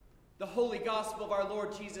The Holy Gospel of our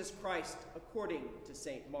Lord Jesus Christ, according to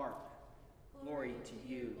St. Mark. Glory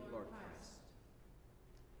to you, Lord Christ.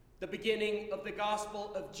 The beginning of the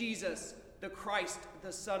Gospel of Jesus, the Christ,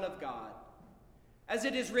 the Son of God. As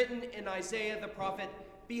it is written in Isaiah the prophet,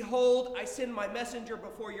 "Behold, I send my messenger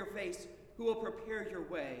before your face, who will prepare your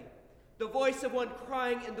way. The voice of one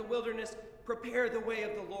crying in the wilderness, prepare the way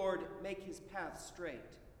of the Lord, make his path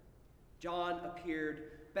straight." John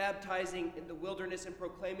appeared, baptizing in the wilderness and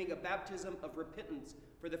proclaiming a baptism of repentance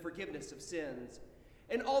for the forgiveness of sins.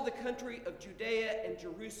 And all the country of Judea and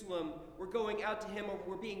Jerusalem were going out to him or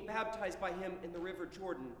were being baptized by him in the river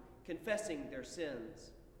Jordan, confessing their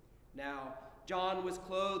sins. Now, John was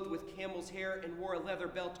clothed with camel's hair and wore a leather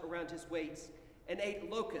belt around his waist and ate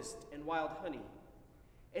locust and wild honey.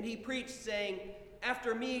 And he preached, saying,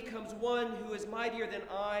 "After me comes one who is mightier than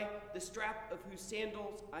I, the strap of whose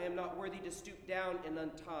sandals I am not worthy to stoop down and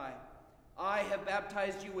untie. I have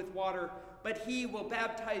baptized you with water, but he will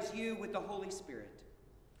baptize you with the Holy Spirit."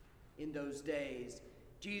 In those days,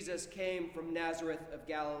 Jesus came from Nazareth of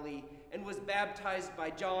Galilee and was baptized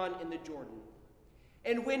by John in the Jordan.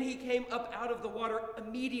 And when he came up out of the water,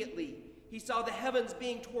 immediately he saw the heavens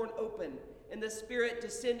being torn open and the Spirit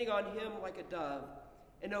descending on him like a dove.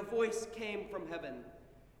 And a voice came from heaven,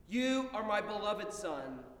 "You are my beloved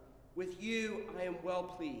Son. With you I am well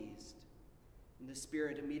pleased." And the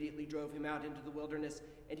Spirit immediately drove him out into the wilderness,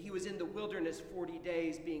 and he was in the wilderness 40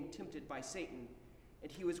 days, being tempted by Satan.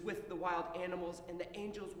 And he was with the wild animals, and the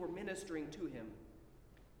angels were ministering to him.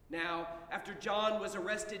 Now, after John was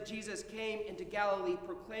arrested, Jesus came into Galilee,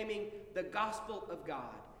 proclaiming the gospel of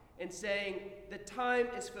God, and saying, "The time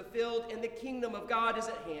is fulfilled, and the kingdom of God is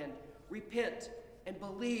at hand. Repent and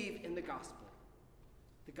believe in the gospel."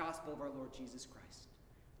 The gospel of our Lord Jesus Christ.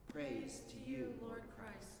 Praise to you, Lord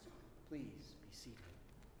Christ. Please be seated.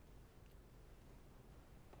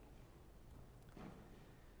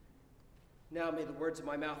 Now may the words of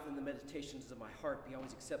my mouth and the meditations of my heart be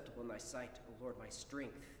always acceptable in thy sight, O Lord, my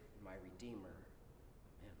strength and my Redeemer.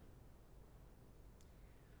 Amen.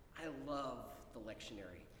 I love the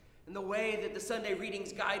lectionary and the way that the Sunday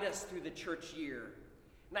readings guide us through the church year.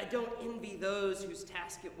 And I don't envy those whose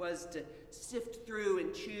task it was to sift through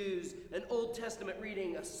and choose an Old Testament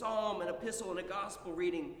reading, a psalm, an epistle, and a gospel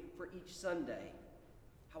reading for each Sunday.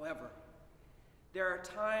 However, there are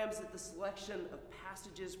times that the selection of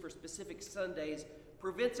passages for specific Sundays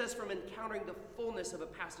prevents us from encountering the fullness of a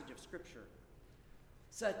passage of Scripture.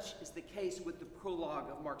 Such is the case with the prologue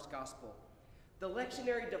of Mark's Gospel. The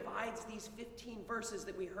lectionary divides these 15 verses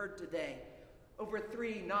that we heard today over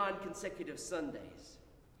 3 non-consecutive Sundays.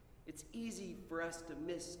 It's easy for us to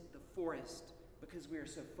miss the forest because we are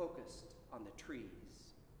so focused on the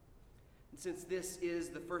trees. And since this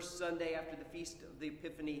is the first Sunday after the Feast of the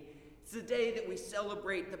Epiphany, it's the day that we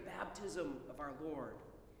celebrate the baptism of our Lord.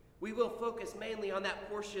 We will focus mainly on that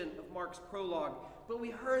portion of Mark's prologue, but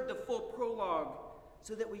we heard the full prologue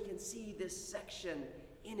so that we can see this section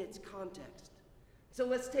in its context. So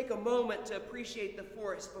let's take a moment to appreciate the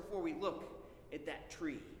forest before we look at that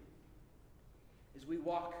tree. As we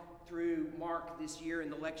walk through Mark this year in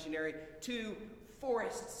the lectionary, 2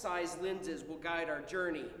 forest-sized lenses will guide our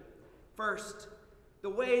journey. First, the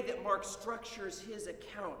way that Mark structures his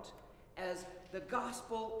account as the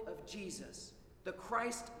gospel of Jesus, the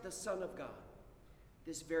Christ, the Son of God.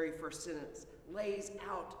 This very first sentence lays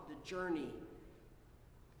out the journey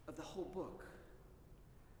of the whole book.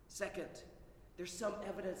 Second, there's some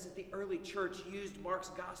evidence that the early church used Mark's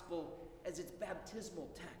gospel as its baptismal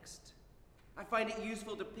text. I find it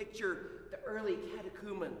useful to picture the early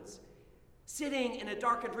catechumens sitting in a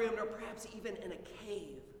darkened room or perhaps even in a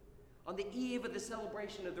cave on the eve of the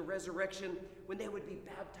celebration of the resurrection when they would be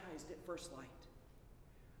baptized at first light.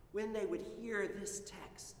 When they would hear this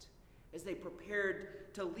text as they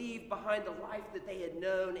prepared to leave behind the life that they had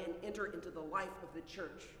known and enter into the life of the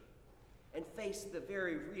church and face the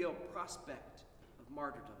very real prospect of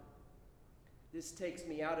martyrdom. This takes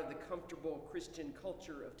me out of the comfortable Christian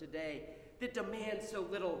culture of today that demands so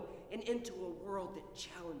little and into a world that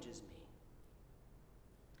challenges me.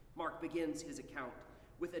 Mark begins his account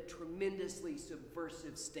with a tremendously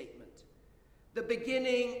subversive statement. The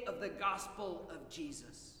beginning of the gospel of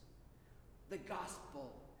Jesus. The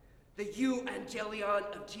gospel, the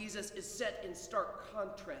euangelion of Jesus, is set in stark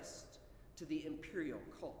contrast to the imperial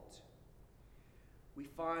cult. We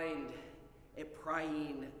find at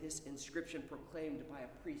Priene this inscription proclaimed by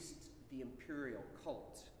a priest of the imperial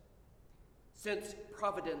cult. Since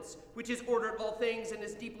Providence, which has ordered all things and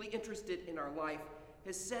is deeply interested in our life,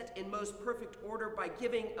 has set in most perfect order by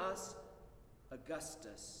giving us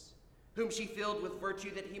Augustus, whom she filled with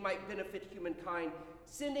virtue that he might benefit humankind,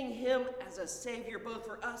 sending him as a Savior both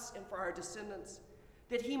for us and for our descendants,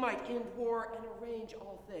 that he might end war and arrange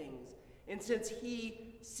all things. And since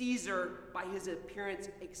he, Caesar, by his appearance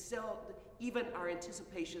excelled even our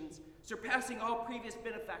anticipations, surpassing all previous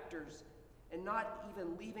benefactors, and not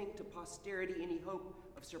even leaving to posterity any hope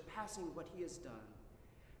of surpassing what he has done.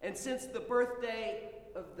 And since the birthday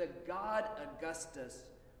of the god Augustus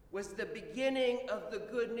was the beginning of the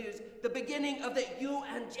good news, the beginning of the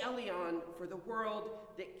euangelion for the world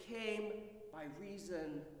that came by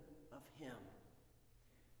reason of him,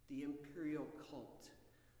 the imperial cult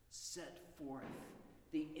set forth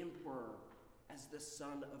the emperor as the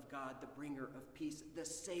Son of God, the bringer of peace, the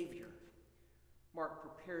Savior. Mark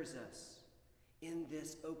prepares us in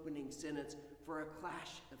this opening sentence for a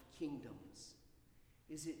clash of kingdoms.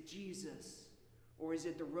 Is it Jesus, or is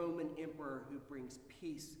it the Roman emperor who brings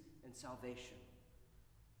peace and salvation?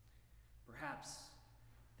 Perhaps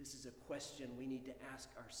this is a question we need to ask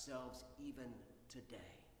ourselves even today.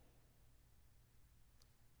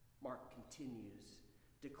 Mark continues,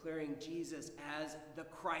 declaring Jesus as the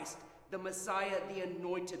Christ, the Messiah, the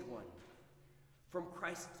Anointed One. From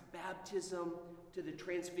Christ's baptism to the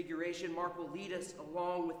transfiguration, Mark will lead us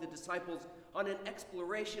along with the disciples on an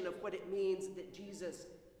exploration of what it means that Jesus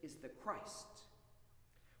is the Christ.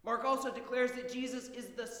 Mark also declares that Jesus is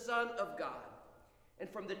the Son of God. And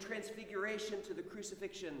from the transfiguration to the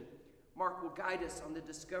crucifixion, Mark will guide us on the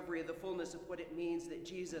discovery of the fullness of what it means that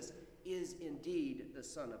Jesus is indeed the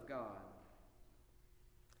Son of God.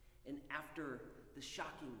 And after the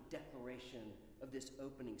shocking declaration of this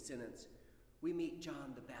opening sentence, we meet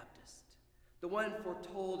John the Baptist, the one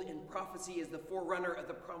foretold in prophecy as the forerunner of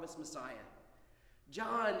the promised Messiah.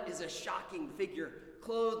 John is a shocking figure,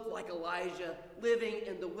 clothed like Elijah, living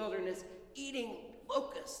in the wilderness, eating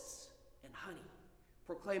locusts and honey,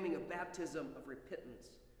 proclaiming a baptism of repentance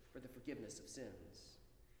for the forgiveness of sins.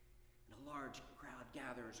 And a large crowd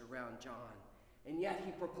gathers around John, and yet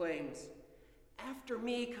he proclaims, "After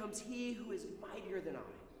me comes he who is mightier than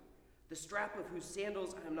I, the strap of whose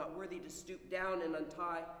sandals I am not worthy to stoop down and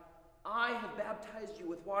untie. I have baptized you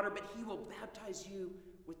with water, but he will baptize you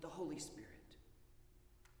with the Holy Spirit."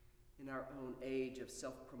 In our own age of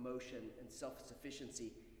self-promotion and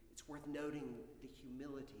self-sufficiency, it's worth noting the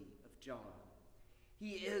humility of John.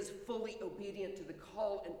 He is fully obedient to the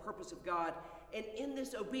call and purpose of God, and in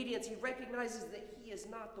this obedience, he recognizes that he is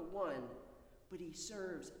not the one, but he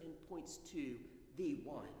serves and points to the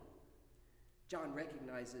one. John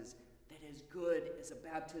recognizes that as good as a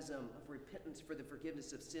baptism of repentance for the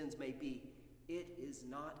forgiveness of sins may be, it is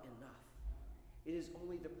not enough. It is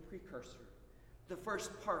only the precursor, the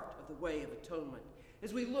first part of the way of atonement.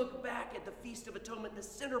 As we look back at the Feast of Atonement, the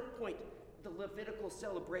center point of the Levitical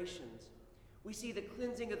celebrations, we see the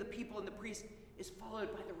cleansing of the people and the priest is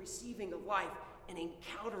followed by the receiving of life and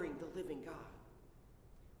encountering the living God.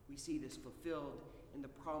 We see this fulfilled in the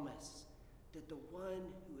promise that the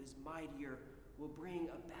one who is mightier will bring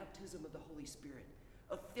a baptism of the Holy Spirit,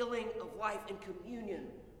 a filling of life and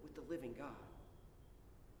communion with the living God.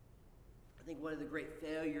 I think one of the great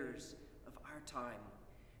failures of our time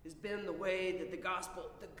has been the way that the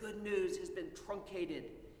gospel, the good news, has been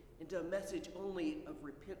truncated into a message only of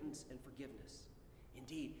repentance and forgiveness.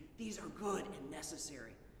 Indeed, these are good and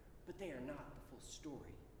necessary, but they are not the full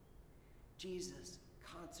story. Jesus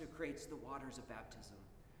consecrates the waters of baptism.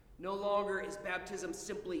 No longer is baptism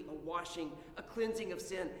simply a washing, a cleansing of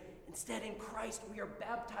sin. Instead, in Christ, we are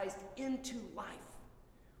baptized into life.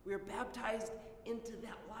 We are baptized into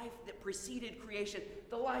that life that preceded creation,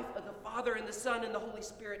 the life of the Father and the Son and the Holy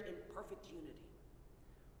Spirit in perfect unity.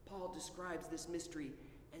 Paul describes this mystery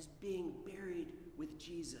as being buried with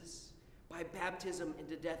Jesus by baptism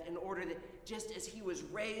into death, in order that just as he was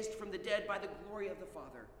raised from the dead by the glory of the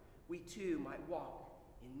Father, we too might walk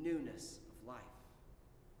in newness of life.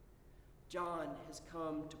 John has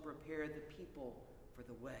come to prepare the people for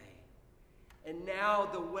the way. And now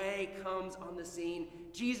the way comes on the scene.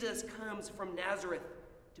 Jesus comes from Nazareth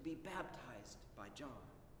to be baptized by John.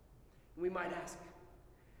 And we might ask,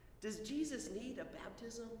 does Jesus need a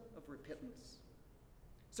baptism of repentance?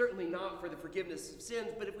 Certainly not for the forgiveness of sins,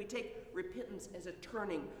 but if we take repentance as a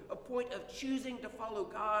turning, a point of choosing to follow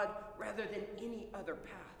God rather than any other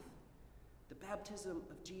path, the baptism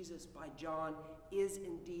of Jesus by John is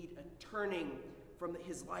indeed a turning from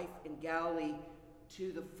his life in Galilee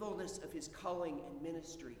to the fullness of his calling and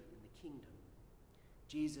ministry in the kingdom.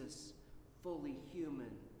 Jesus, fully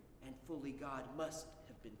human and fully God, must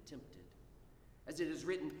have been tempted. As it is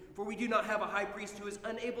written, "For we do not have a high priest who is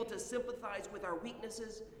unable to sympathize with our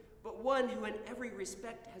weaknesses, but one who in every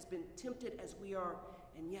respect has been tempted as we are,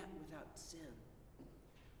 and yet without sin.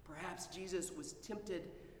 Perhaps Jesus was tempted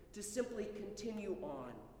to simply continue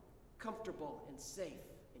on, comfortable and safe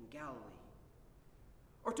in Galilee,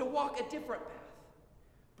 or to walk a different path,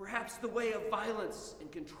 perhaps the way of violence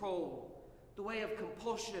and control, the way of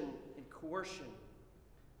compulsion and coercion,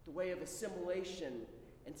 the way of assimilation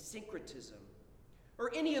and syncretism,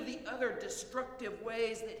 or any of the other destructive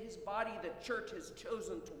ways that his body, the church, has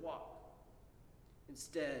chosen to walk.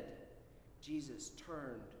 Instead, Jesus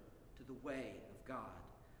turned to the way of God,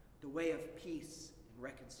 the way of peace and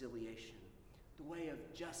reconciliation, the way of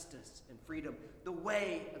justice and freedom, the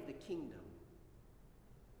way of the kingdom.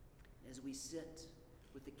 As we sit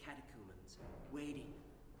with the catechumens, waiting,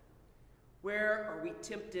 where are we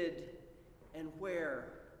tempted and where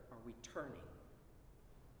are we turning?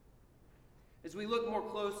 As we look more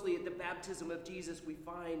closely at the baptism of Jesus, we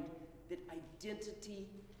find that identity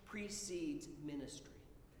precedes ministry.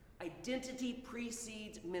 Identity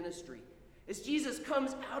precedes ministry. As Jesus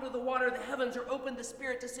comes out of the water, the heavens are opened, the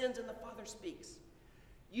Spirit descends, and the Father speaks.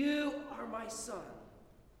 You are my Son,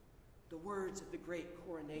 the words of the great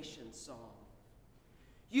coronation psalm.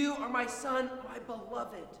 You are my Son, my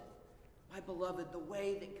beloved, the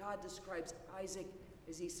way that God describes Isaac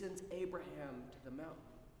as he sends Abraham to the mountain.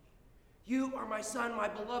 You are my Son, my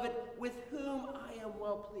beloved, with whom I am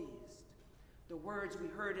well pleased. The words we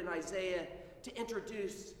heard in Isaiah to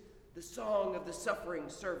introduce the song of the suffering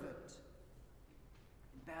servant.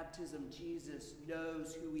 In baptism, Jesus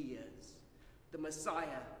knows who he is, the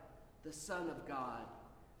Messiah, the Son of God,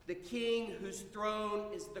 the King whose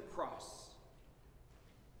throne is the cross.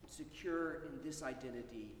 Secure in this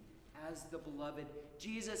identity as the beloved,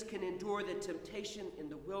 Jesus can endure the temptation in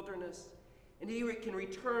the wilderness, and he can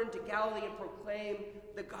return to Galilee and proclaim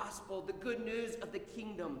the gospel, the good news of the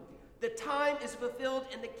kingdom. The time is fulfilled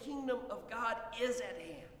and the kingdom of God is at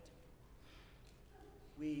hand.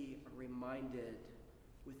 We are reminded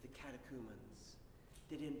with the catechumens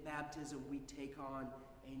that in baptism we take on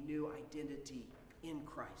a new identity in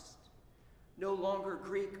Christ. No longer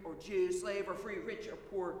Greek or Jew, slave or free, rich or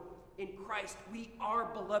poor. In Christ, we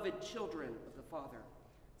are beloved children of the Father,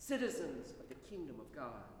 citizens of the kingdom of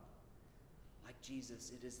God. Like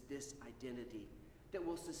Jesus, it is this identity that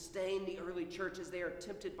will sustain the early church as they are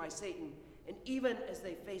tempted by Satan, and even as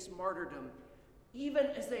they face martyrdom, even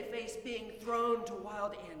as they face being thrown to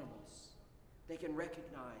wild animals, they can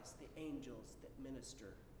recognize the angels that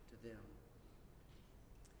minister to them.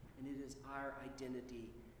 And it is our identity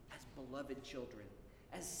as beloved children,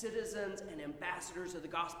 as citizens and ambassadors of the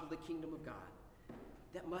gospel of the kingdom of God,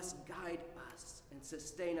 that must guide us and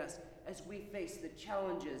sustain us as we face the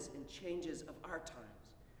challenges and changes of our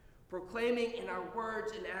times, proclaiming in our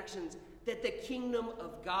words and actions that the kingdom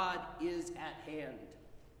of God is at hand.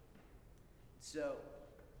 So,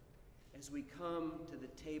 as we come to the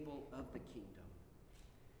table of the kingdom,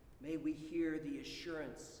 may we hear the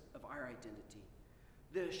assurance of our identity,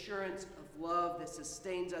 the assurance of love that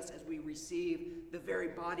sustains us as we receive the very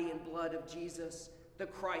body and blood of Jesus, the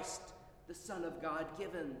Christ, the Son of God,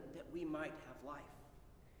 given that we might have life.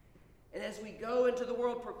 And as we go into the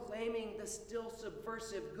world proclaiming the still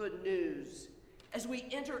subversive good news, as we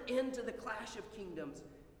enter into the clash of kingdoms,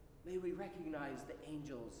 may we recognize the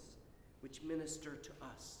angels which minister to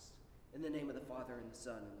us. In the name of the Father, and the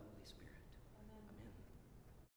Son, and the Holy Spirit.